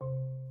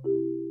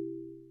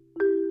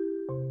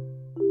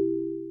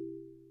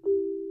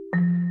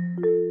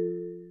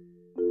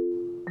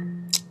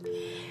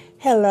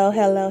Hello,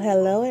 hello,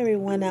 hello,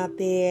 everyone out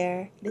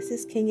there. This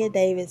is Kenya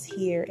Davis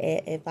here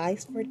at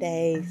Advice for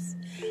Days,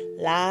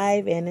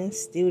 live and in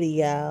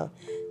studio.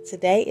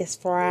 Today is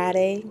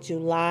Friday,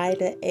 July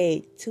the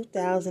 8th,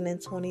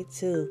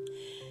 2022,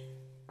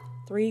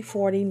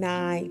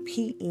 3:49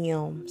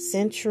 p.m.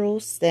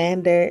 Central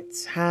Standard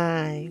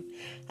Time.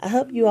 I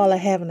hope you all are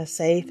having a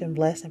safe and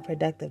blessed and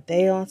productive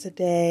day on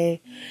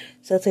today.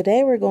 So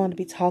today we're going to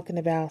be talking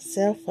about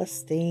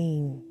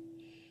self-esteem.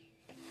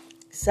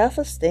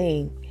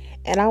 Self-esteem.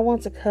 And I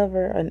want to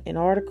cover an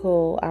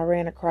article I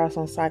ran across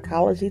on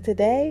Psychology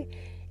Today.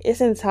 It's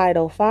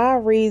entitled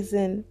 5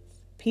 Reasons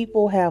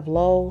People Have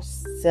Low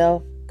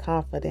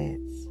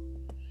Self-Confidence.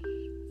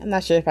 I'm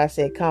not sure if I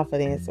said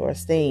confidence or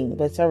esteem,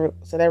 but so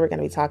today we're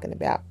going to be talking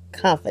about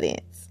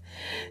confidence.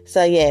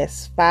 So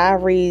yes,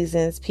 5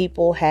 reasons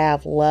people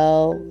have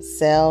low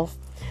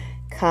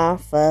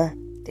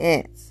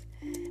self-confidence.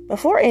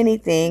 Before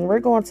anything, we're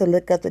going to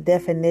look up the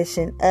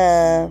definition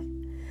of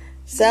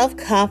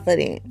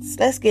self-confidence.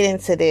 Let's get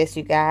into this,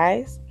 you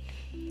guys.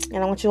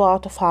 And I want you all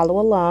to follow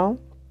along.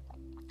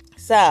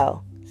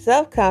 So,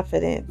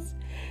 self-confidence,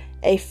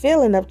 a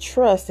feeling of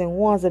trust in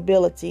one's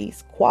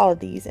abilities,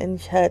 qualities,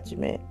 and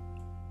judgment.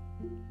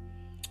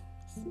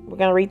 We're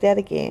going to read that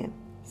again.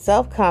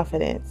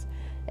 Self-confidence,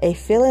 a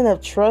feeling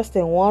of trust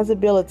in one's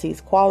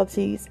abilities,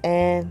 qualities,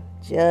 and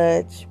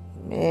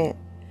judgment.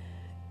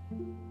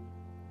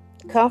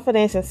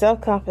 Confidence and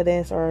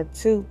self-confidence are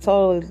two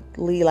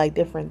totally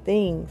different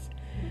things.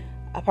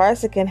 A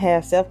person can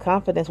have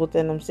self-confidence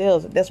within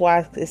themselves. That's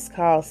why it's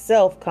called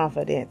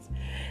self-confidence.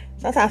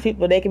 Sometimes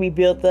people, they can be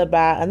built up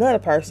by another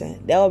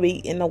person. That will be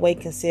in a way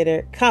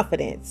considered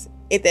confidence,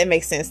 if that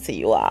makes sense to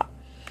you all.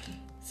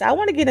 So I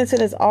want to get into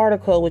this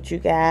article with you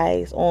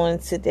guys on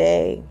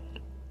today.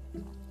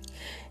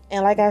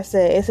 And like I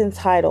said, it's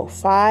entitled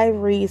 5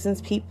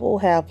 Reasons People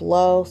Have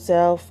Low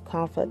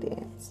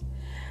Self-Confidence.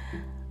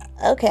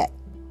 Okay.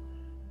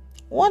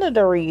 One of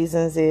the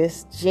reasons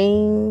is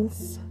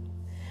genes.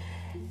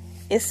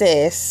 It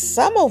says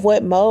some of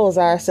what molds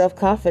our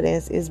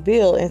self-confidence is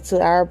built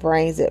into our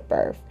brains at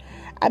birth.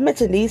 I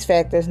mention these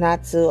factors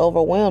not to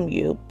overwhelm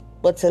you,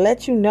 but to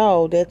let you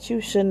know that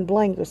you shouldn't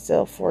blame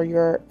yourself for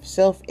your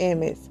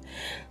self-image.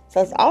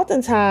 So it's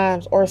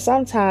oftentimes or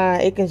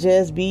sometimes it can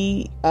just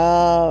be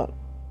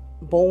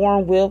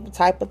born with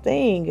type of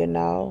thing, you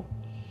know.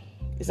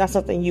 It's not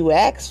something you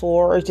asked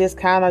for. It just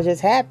kind of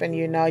just happened,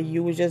 you know.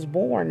 You were just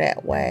born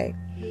that way.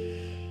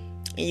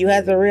 And you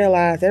have to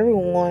realize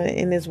everyone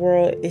in this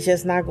world is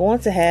just not going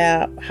to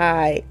have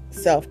high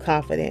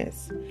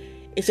self-confidence.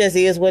 It just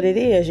is what it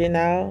is, you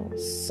know.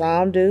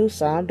 Some do,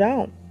 some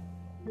don't,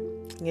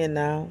 you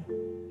know.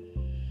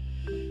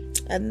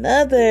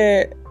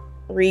 Another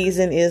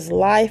reason is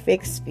life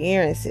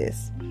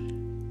experiences.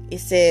 It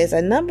says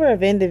a number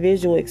of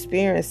individual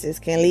experiences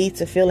can lead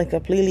to feeling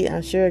completely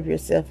unsure of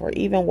yourself or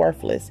even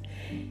worthless.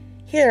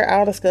 Here,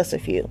 I'll discuss a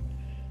few.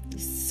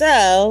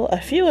 So,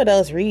 a few of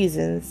those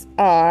reasons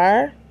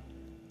are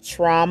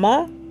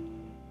trauma,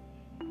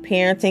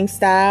 parenting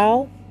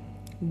style,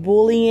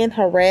 bullying,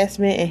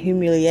 harassment, and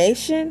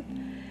humiliation,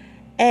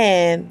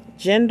 and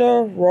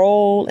gender,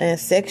 role, and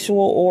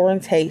sexual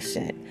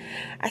orientation.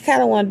 I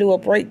kind of want to do a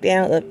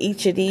breakdown of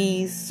each of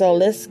these, so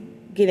let's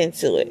get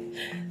into it.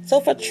 So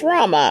for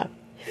trauma,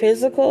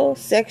 physical,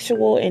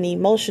 sexual, and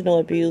emotional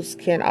abuse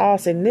can all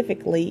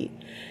significantly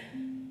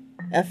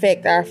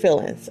affect our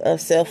feelings of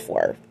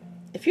self-worth.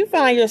 If you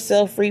find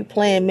yourself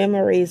replaying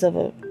memories of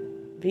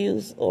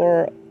abuse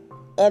or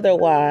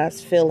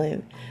otherwise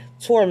feeling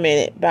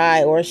tormented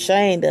by or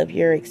ashamed of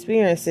your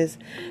experiences,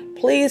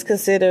 please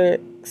consider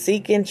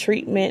seeking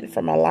treatment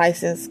from a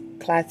licensed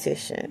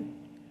clinician.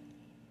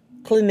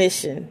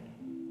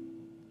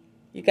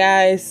 You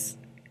guys,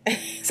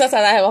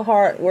 sometimes I have a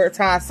hard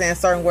time saying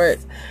certain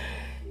words.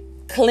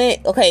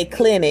 Clinic.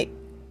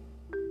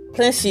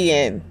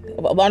 Clinician.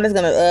 But I'm just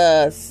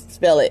gonna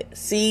spell it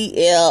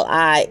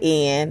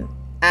CLINICIN,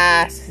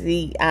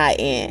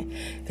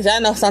 because I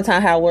know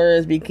sometimes how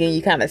words begin,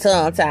 you kind of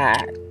tongue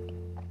tied.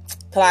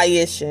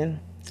 Clinician.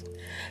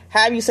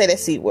 However you say that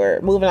C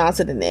word. Moving on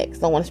to the next.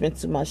 Don't want to spend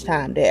too much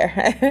time there.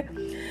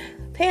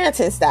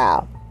 Parenting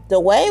style. The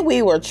way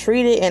we were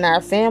treated in our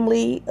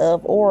family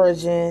of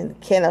origin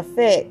can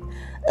affect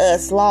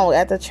us long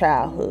after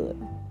childhood.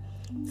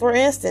 For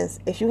instance,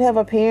 if you have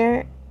a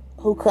parent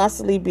who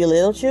constantly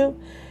belittled you,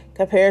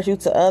 compared you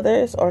to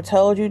others, or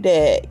told you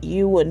that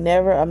you would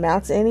never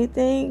amount to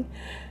anything,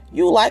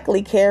 you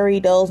likely carry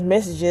those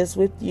messages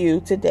with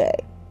you today.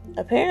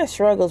 A parent's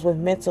struggles with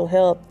mental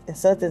health and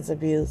substance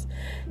abuse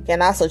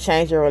can also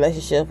change your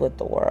relationship with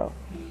the world.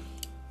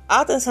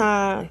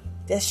 Oftentimes,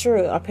 that's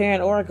true. A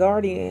parent or a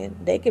guardian,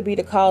 they could be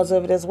the cause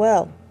of it as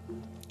well.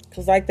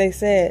 Because like they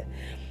said,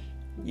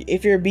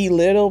 if you're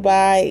belittled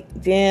by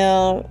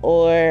them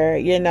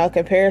or,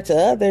 compared to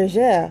others,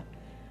 yeah.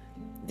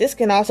 This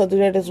can also do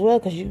that as well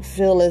because you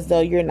feel as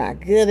though you're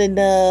not good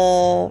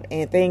enough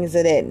and things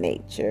of that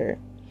nature.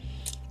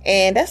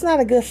 And that's not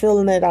a good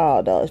feeling at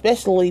all, though,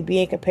 especially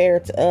being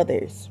compared to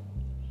others.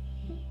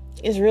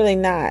 It's really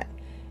not.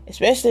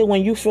 especially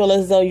when you feel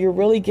as though you're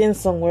really getting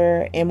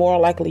somewhere, and more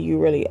likely you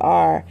really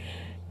are.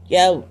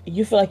 Yeah,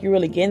 you feel like you're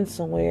really getting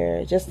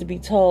somewhere, just to be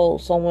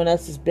told someone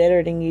else is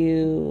better than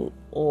you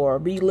or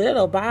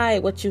belittled by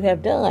what you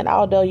have done,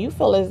 although you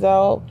feel as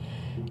though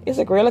it's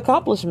a great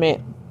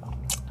accomplishment.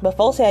 But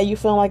folks have you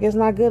feeling like it's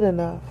not good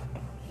enough.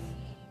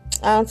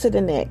 On to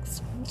the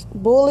next.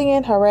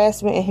 Bullying,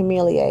 harassment, and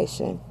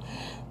humiliation.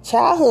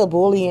 Childhood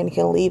bullying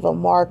can leave a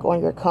mark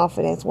on your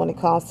confidence when it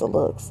comes to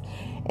looks,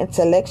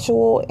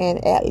 intellectual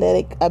and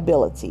athletic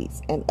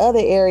abilities, and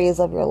other areas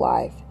of your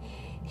life.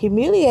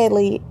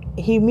 Humiliating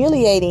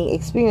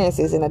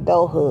experiences in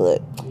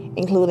adulthood,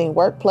 including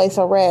workplace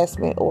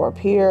harassment or a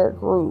peer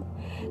group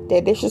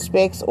that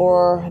disrespects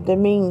or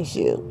demeans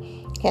you,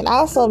 can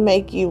also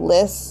make you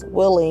less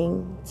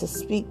willing to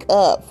speak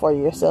up for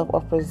yourself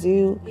or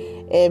pursue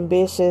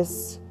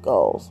ambitious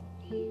goals.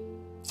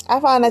 I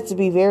find that to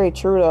be very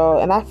true, though,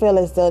 and I feel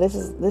as though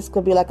this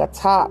could be like a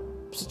top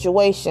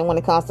situation when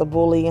it comes to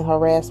bullying,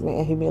 harassment,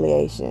 and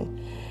humiliation.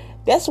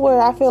 That's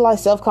where I feel like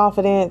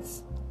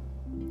self-confidence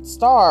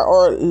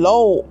or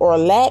low or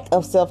lack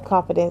of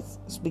self-confidence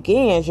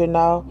begins,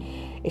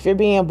 if you're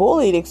being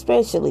bullied,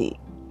 especially.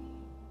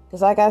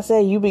 Because like I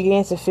said, you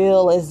begin to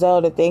feel as though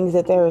the things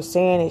that they're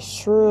saying is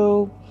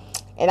true.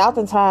 And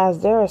oftentimes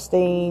their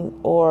esteem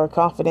or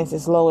confidence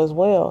is low as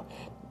well.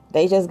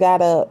 They just got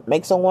to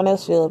make someone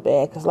else feel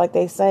bad. Because like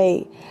they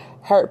say,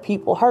 hurt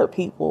people.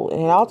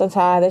 And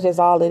oftentimes that's just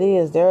all it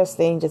is. Their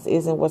esteem just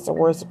isn't what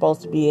we're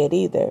supposed to be at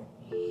either.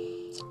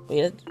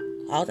 But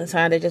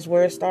oftentimes that's just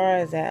where it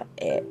starts at.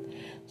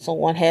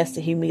 Someone has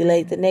to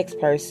humiliate the next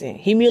person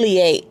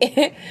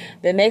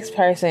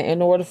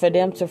in order for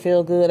them to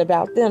feel good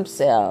about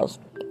themselves.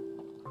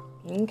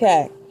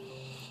 Okay.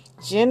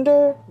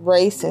 Gender,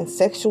 race, and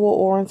sexual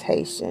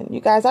orientation.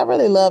 You guys, I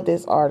really love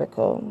this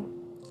article.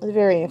 It's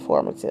very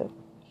informative.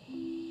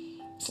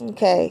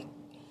 Okay.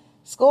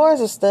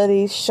 Scores of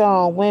studies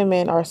show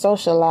women are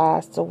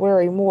socialized to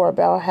worry more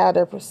about how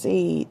they're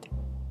perceived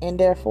and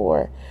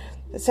therefore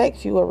to take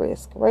fewer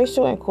risks.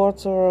 Racial and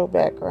cultural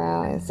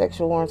background and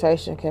sexual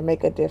orientation can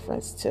make a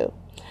difference too.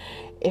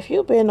 If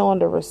you've been on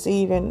the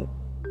receiving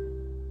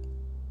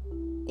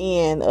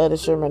end of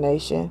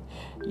discrimination,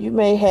 you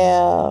may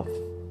have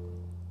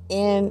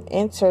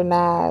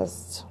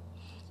internalized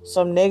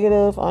some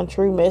negative,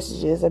 untrue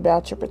messages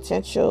about your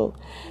potential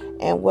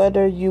and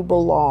whether you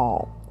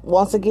belong.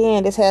 Once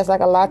again, this has like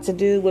a lot to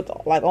do with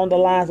like on the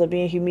lines of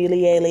being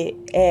humiliated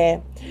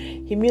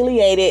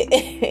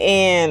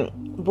and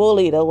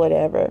bullied or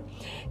whatever,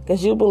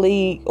 because you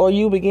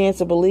begin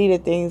to believe the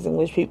things in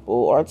which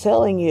people are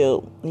telling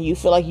you, and you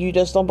feel like you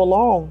just don't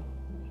belong,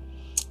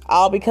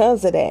 all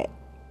because of that.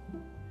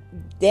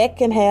 That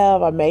can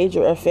have a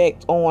major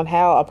effect on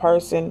how a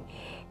person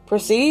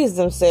perceives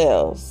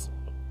themselves.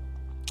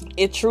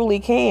 It truly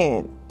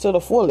can, to the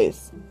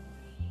fullest.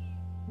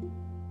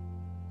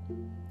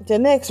 The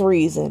next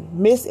reason,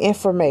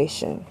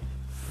 misinformation.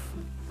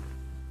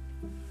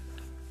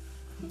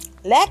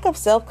 Lack of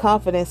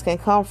self-confidence can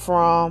come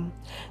from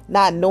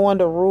not knowing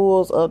the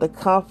rules of the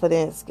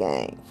confidence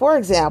game. For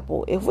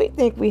example, if we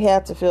think we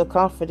have to feel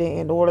confident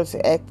in order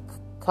to act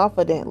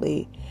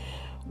confidently,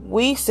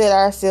 we set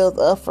ourselves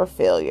up for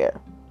failure.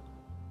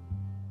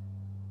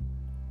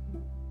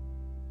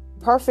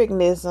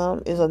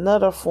 Perfectionism is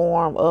another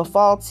form of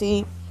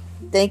faulty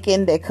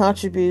thinking that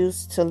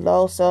contributes to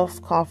low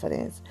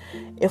self-confidence.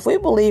 If we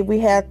believe we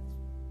have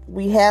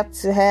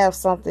to have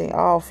something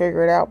all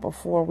figured out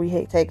before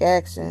we take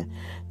action,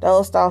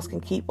 those thoughts can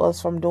keep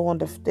us from doing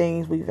the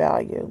things we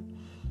value.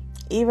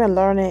 Even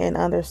learning and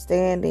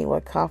understanding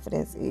what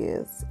confidence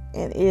is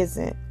and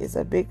isn't is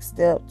a big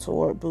step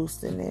toward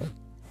boosting it.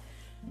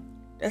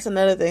 That's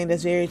another thing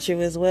that's very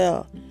true as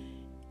well.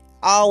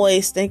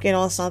 Always thinking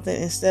on something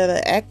instead of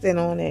acting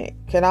on it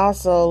can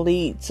also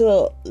lead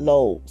to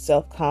low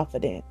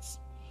self-confidence.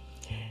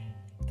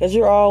 Because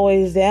you're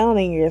always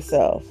downing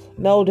yourself.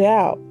 No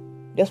doubt.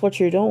 That's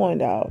what you're doing,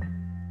 dog.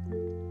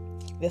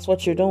 That's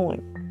what you're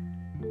doing.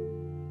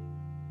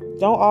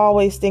 Don't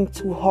always think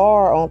too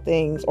hard on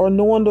things or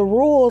knowing the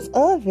rules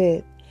of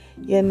it.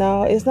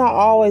 It's not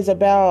always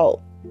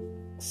about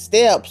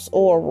steps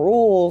or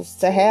rules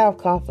to have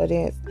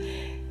confidence.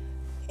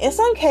 In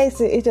some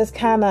cases, it just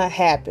kind of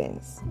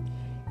happens.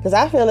 Because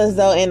I feel as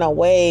though, in a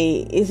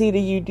way, it's either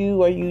you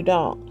do or you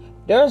don't.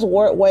 There's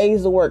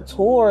ways to work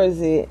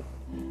towards it,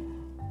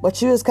 but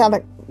you just kind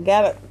of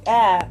gotta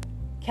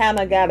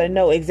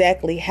know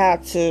exactly how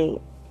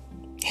to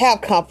have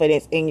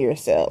confidence in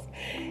yourself.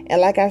 And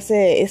like I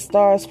said, it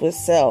starts with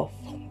self.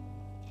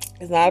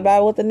 It's not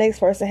about what the next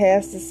person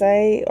has to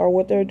say or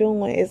what they're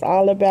doing. It's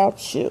all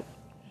about you.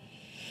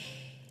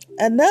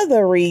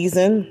 Another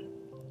reason,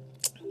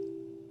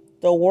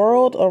 the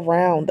world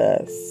around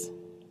us.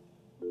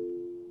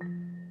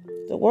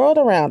 The world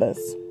around us.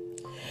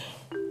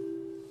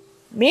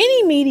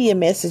 Many media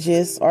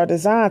messages are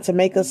designed to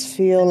make us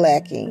feel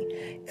lacking.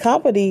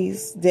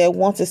 Companies that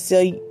want to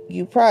sell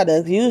you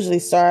products usually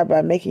start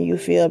by making you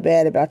feel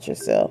bad about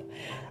yourself.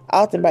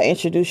 often by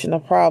introducing a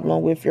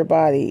problem with your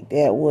body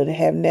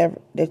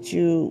that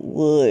you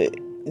would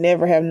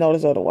never have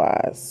noticed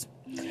otherwise.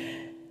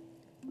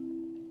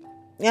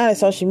 Now that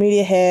social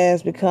media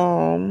has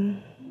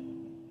become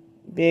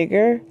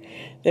bigger,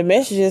 the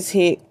messages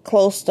hit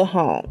close to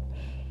home.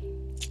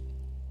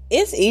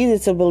 It's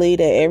easy to believe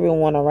that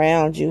everyone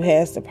around you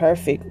has the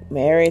perfect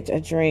marriage, a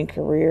dream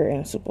career,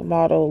 and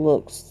supermodel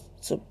looks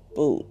to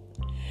boot.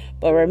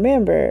 But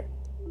remember,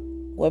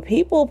 what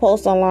people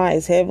post online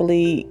is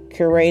heavily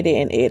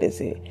curated and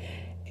edited.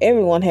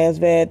 Everyone has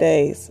bad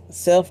days,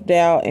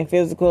 self-doubt, and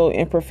physical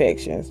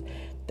imperfections.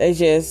 They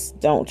just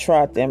don't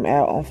trot them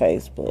out on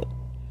Facebook.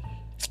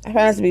 I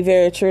find this to be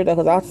very true, though,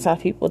 because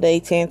oftentimes people, they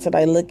tend to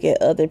look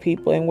at other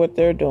people and what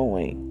they're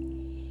doing.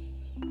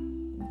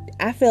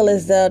 I feel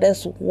as though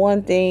that's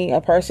one thing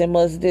a person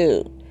must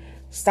do.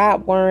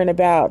 Stop worrying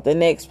about the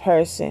next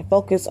person.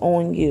 Focus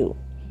on you.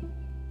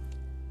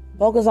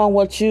 Focus on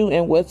what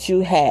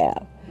you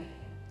have.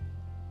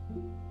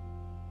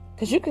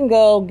 Because you can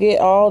go get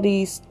all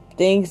these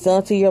things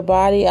done to your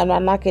body. I'm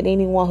not knocking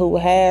anyone who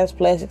has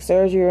plastic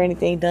surgery or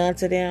anything done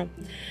to them.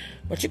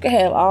 But you can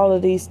have all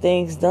of these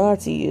things done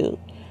to you.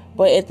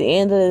 But at the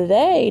end of the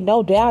day,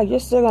 no doubt, you're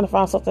still going to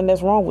find something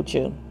that's wrong with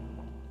you.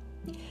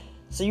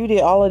 So you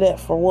did all of that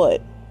for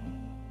what?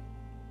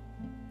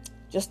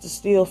 Just to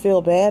still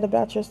feel bad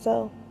about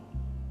yourself?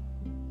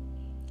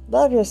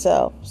 Love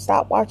yourself.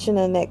 Stop watching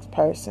the next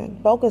person.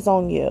 Focus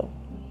on you.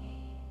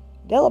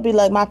 That would be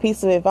my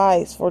piece of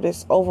advice for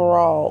this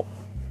overall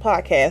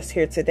podcast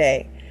here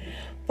today.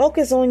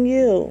 Focus on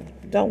you.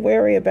 Don't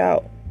worry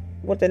about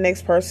what the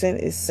next person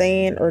is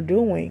saying or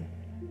doing.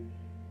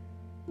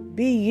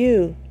 Be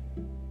you.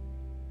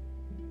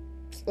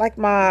 Like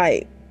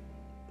my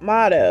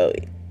motto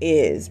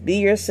is, be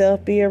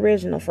yourself, be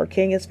original, for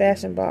Kenya's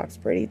Fashion Box,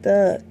 Pretty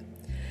Thug.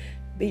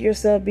 Be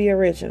yourself, be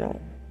original.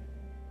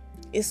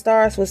 It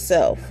starts with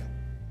self.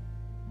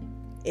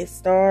 It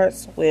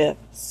starts with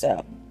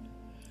self.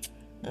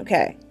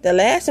 Okay, the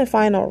last and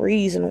final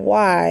reason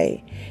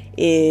why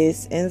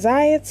is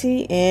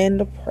anxiety and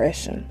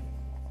depression.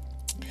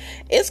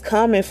 It's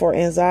common for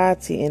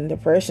anxiety and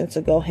depression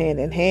to go hand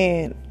in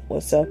hand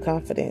with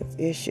self-confidence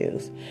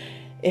issues.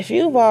 If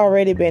you've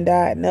already been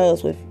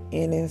diagnosed with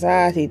an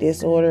anxiety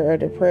disorder or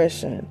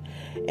depression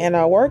and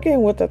are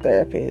working with a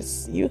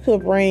therapist, you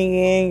could bring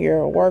in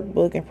your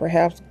workbook and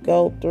perhaps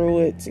go through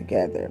it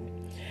together.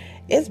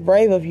 It's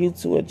brave of you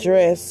to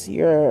address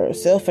your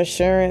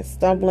self-assurance,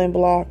 stumbling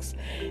blocks,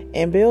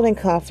 and building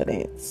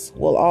confidence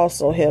will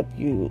also help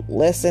you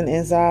lessen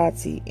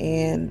anxiety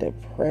and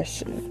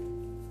depression.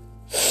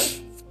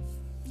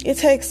 It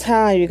takes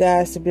time, you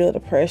guys, to build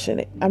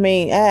depression. I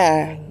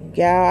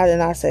did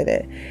not say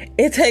that.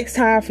 It takes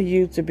time for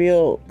you to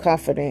build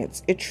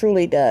confidence. It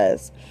truly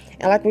does.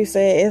 And like we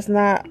said, it's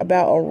not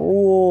about a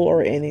rule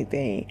or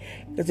anything.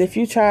 Because if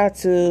you try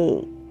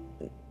to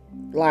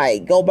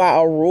go by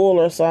a rule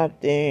or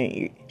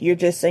something, you're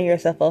just setting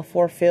yourself up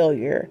for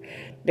failure.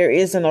 There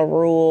isn't a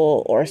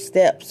rule or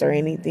steps or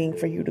anything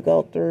for you to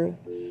go through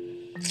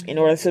in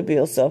order to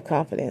build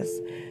self-confidence.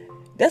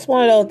 That's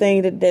one of those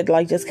things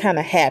that just kind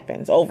of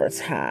happens over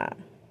time.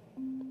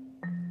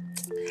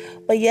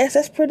 But yes,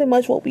 that's pretty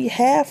much what we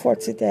have for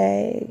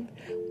today.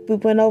 We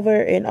went over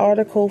an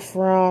article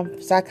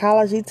from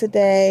Psychology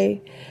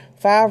Today,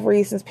 5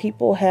 reasons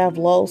people have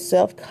low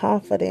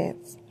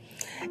self-confidence.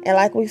 And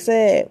like we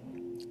said,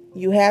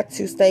 you have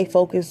to stay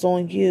focused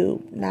on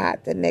you,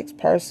 not the next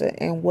person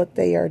and what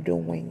they are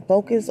doing.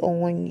 Focus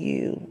on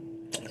you.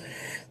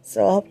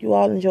 So I hope you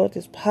all enjoyed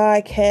this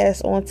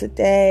podcast on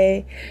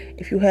today.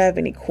 If you have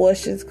any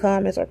questions,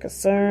 comments, or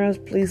concerns,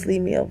 please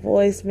leave me a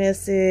voice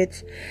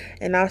message.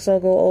 And also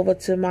go over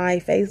to my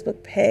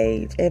Facebook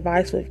page,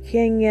 Advice with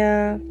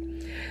Kenya.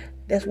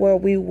 That's where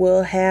we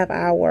will have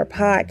our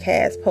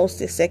podcast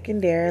posted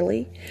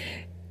secondarily.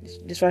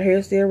 This right here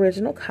is the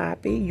original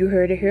copy. You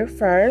heard it here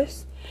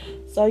first.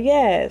 So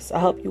yes, I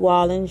hope you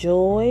all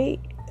enjoy.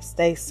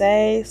 Stay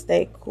safe,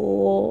 stay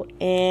cool,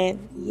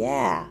 and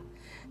yeah.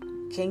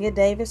 Kenya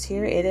Davis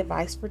here at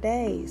Advice for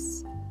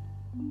Days.